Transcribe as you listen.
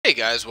Hey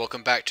guys,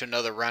 welcome back to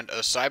another round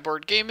of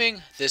Cyborg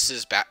Gaming. This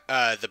is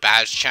the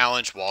Badge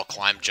Challenge Wall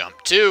Climb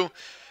Jump 2,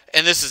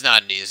 and this is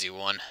not an easy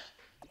one.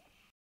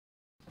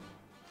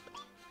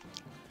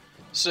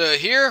 So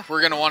here, we're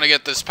going to want to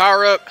get this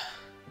power up.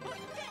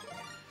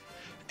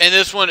 And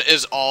this one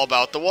is all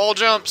about the wall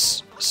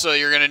jumps, so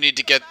you're going to need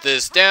to get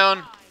this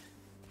down.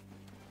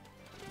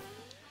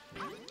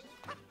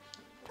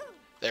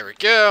 There we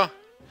go.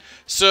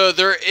 So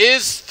there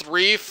is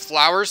 3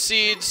 flower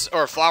seeds,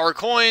 or flower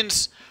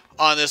coins,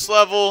 on this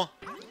level.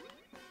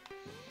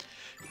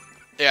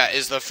 Yeah,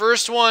 is the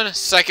first one.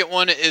 Second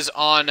one is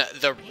on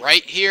the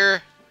right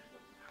here.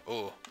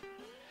 Ooh.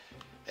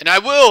 And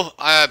I'm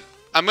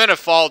gonna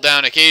fall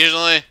down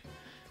occasionally.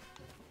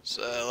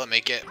 So let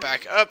me get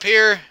back up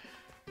here.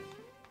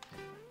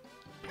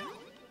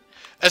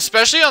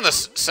 Especially on the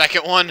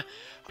second one,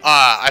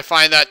 I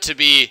find that to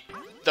be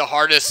the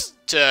hardest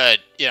to,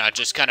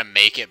 just kind of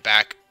make it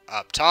back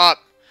up top.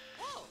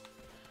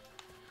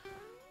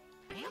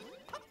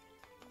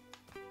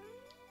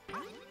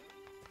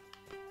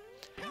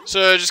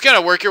 So just kind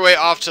of work your way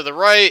off to the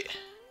right.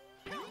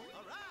 You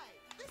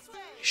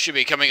should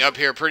be coming up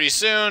here pretty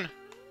soon.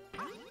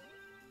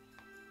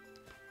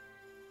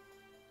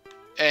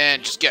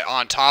 And just get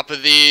on top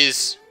of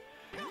these.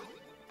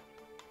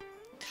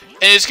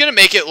 And it's going to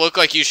make it look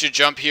like you should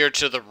jump here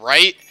to the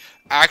right.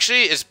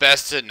 Actually, it's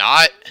best to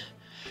not.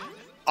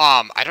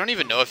 I don't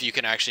even know if you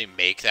can actually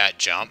make that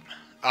jump.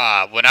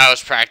 When I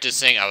was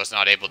practicing, I was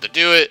not able to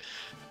do it.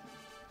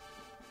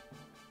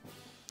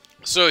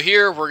 So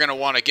here, we're going to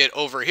want to get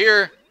over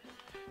here.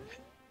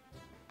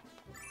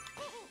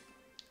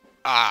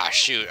 Ah,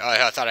 shoot.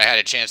 I thought I had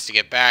a chance to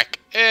get back.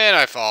 And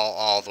I fall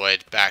all the way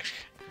back.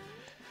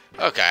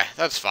 Okay,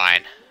 that's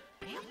fine.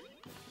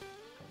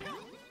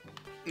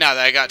 Now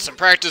that I got some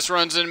practice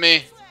runs in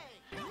me,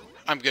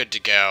 I'm good to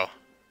go.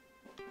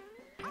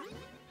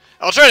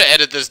 I'll try to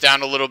edit this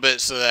down a little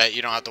bit so that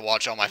you don't have to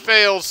watch all my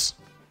fails.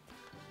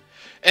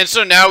 And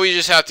so now we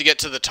just have to get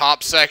to the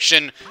top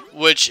section,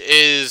 which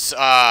is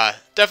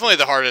definitely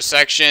the hardest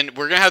section.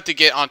 We're going to have to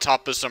get on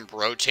top of some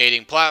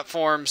rotating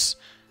platforms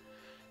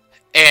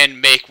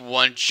and make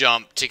one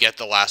jump to get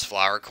the last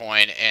flower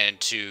coin and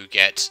to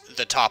get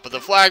the top of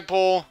the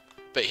flagpole.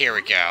 But here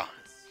we go.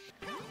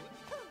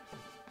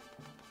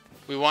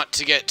 We want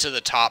to get to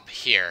the top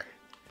here.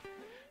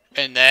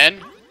 And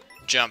then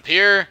jump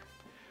here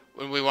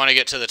when we want to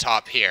get to the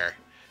top here.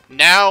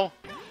 Now,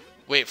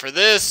 wait for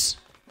this.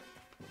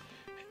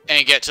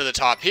 And get to the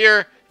top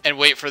here, and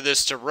wait for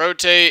this to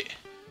rotate.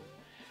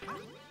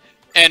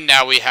 And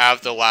now we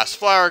have the last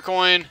flower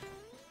coin.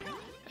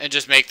 And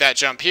just make that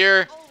jump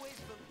here.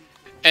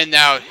 And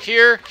now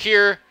here,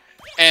 here,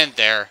 and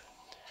there.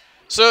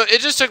 So it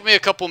just took me a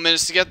couple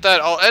minutes to get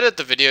that. I'll edit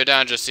the video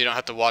down just so you don't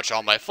have to watch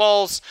all my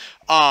falls.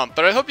 But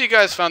I hope you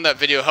guys found that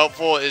video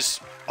helpful.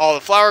 Is all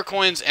the flower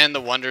coins and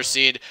the Wonder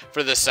Seed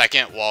for the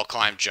second wall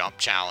climb jump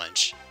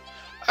challenge.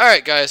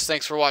 Alright guys,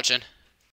 thanks for watching.